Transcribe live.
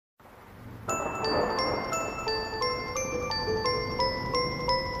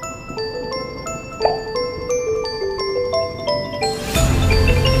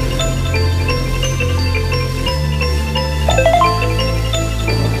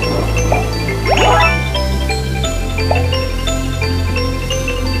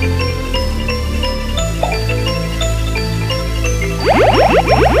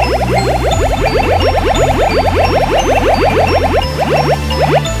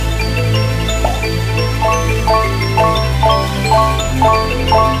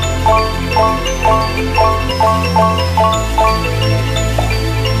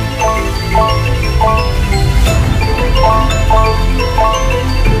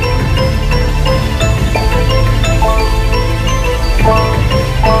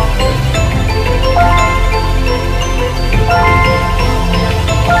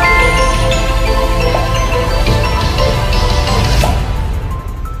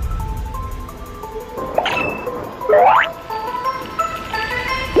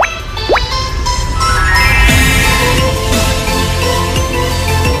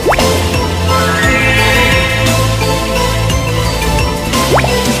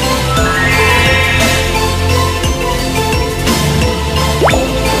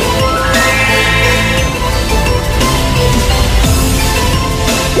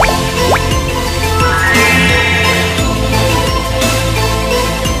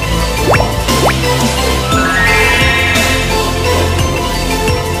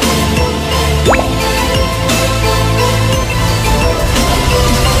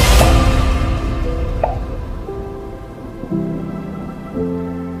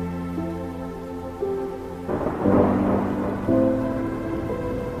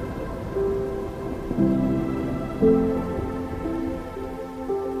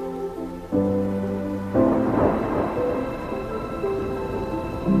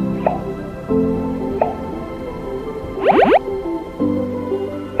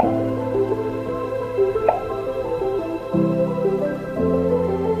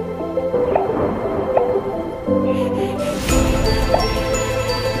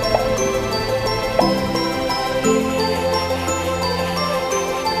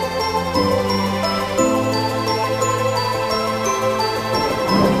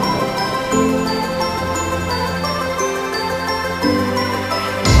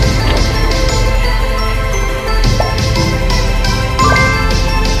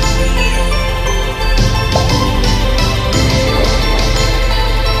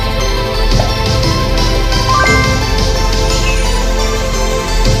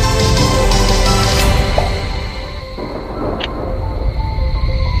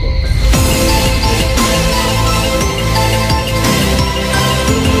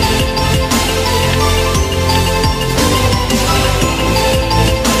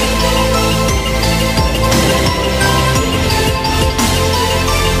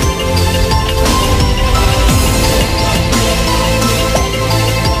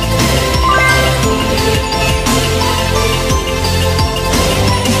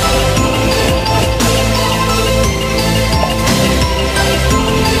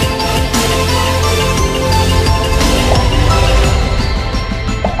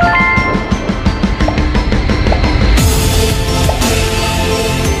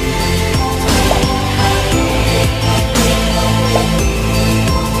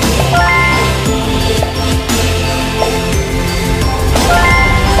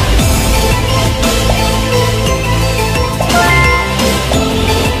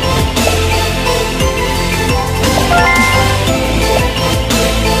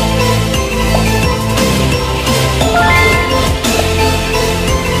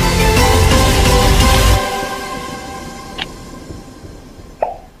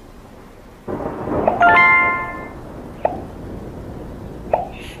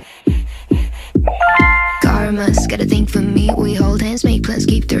Karma's got a thing for me. We hold hands, make plans,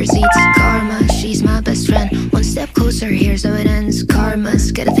 keep the receipts. Karma, she's my best friend. One step closer, here's how it ends.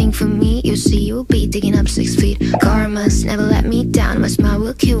 Karma's got a thing for me. You see, you'll be digging up 6 feet. Karma's never let me down. My smile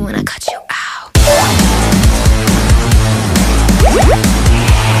will kill when I cut you out.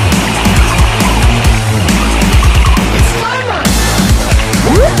 It's karma.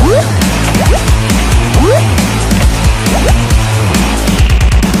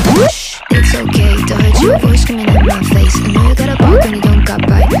 It's okay to hurt your voice screaming in my face. I know you got a bark and you don't got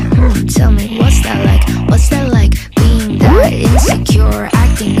bite. Tell me, what's that like? What's that like? Being that insecure,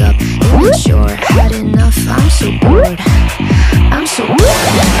 acting up, immature. Had enough, I'm so bored. I'm so bored.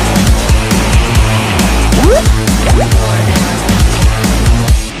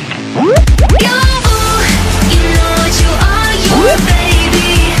 You know what you are, you're a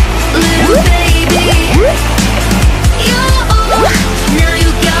baby, little baby. Now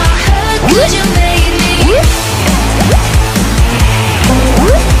you got hurt 'cause you made me.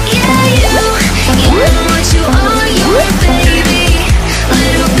 Yeah, you know what you are, you're a baby,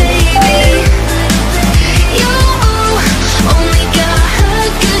 little baby. You only got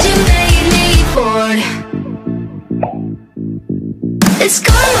hurt 'cause you made me bored. It's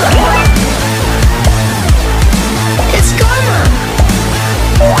karma. It's karma.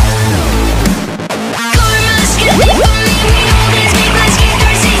 Karma's getting for me. We hold hands, make plans, keep the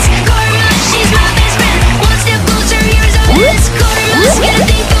receipts. Karma, she's my best friend. One step closer, here's how it ends. Karma's got a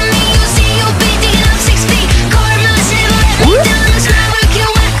thing for me. You see, you'll be digging up 6 feet. Karma's never let me down. My smile will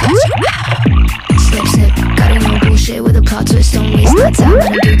kill when I cut you out. Snip, snip, gotta know bullshit with a plot twist. Don't waste my time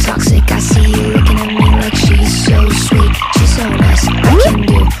when I do toxic. I see you looking at me like she's so sweet. She's so nice, I can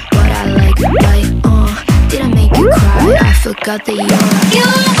do what I like. Right, did I make you cry? I forgot that you know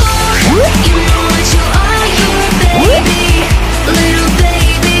what you are, you're a baby, little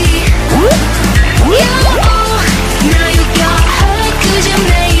baby. Now you got hurt 'cause you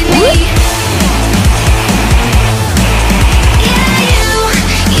made me. Yeah,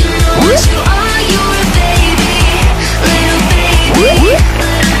 you know what you are, you're a baby, little baby.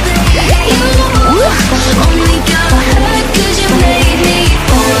 You only got hurt 'cause you made me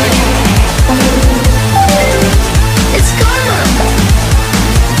bored. It's karma.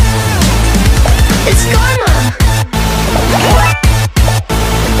 It's karma.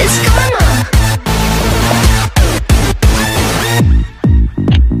 It's karma.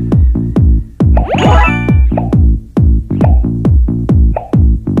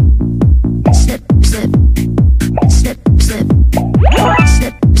 Snip, snip, snip, snip, snip,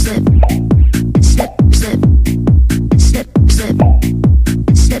 snip, snip, snip, snip, snip,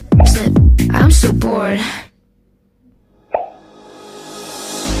 snip, snip. I'm so bored.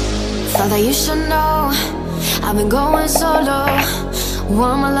 Thought that you should know I've been going solo.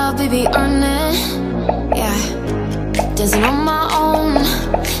 Want my love, baby, earn it. Yeah, dancing on my own.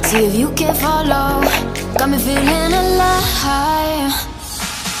 See if you can follow. Got me feeling alive.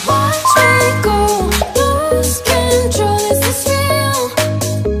 Watch me go, lose control. Is this real?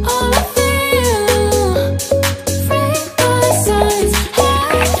 All I feel. Break my signs.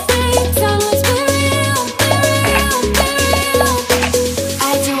 Every time let's be real, be real, be real.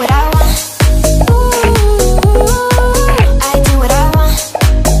 I do what I want. I do what I want.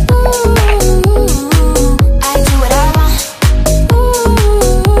 I do what I want.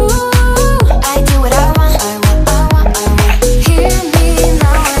 I do what I want. I want. Hear me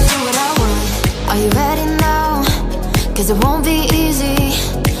now. I do what I want. Are you ready now? 'Cause it won't be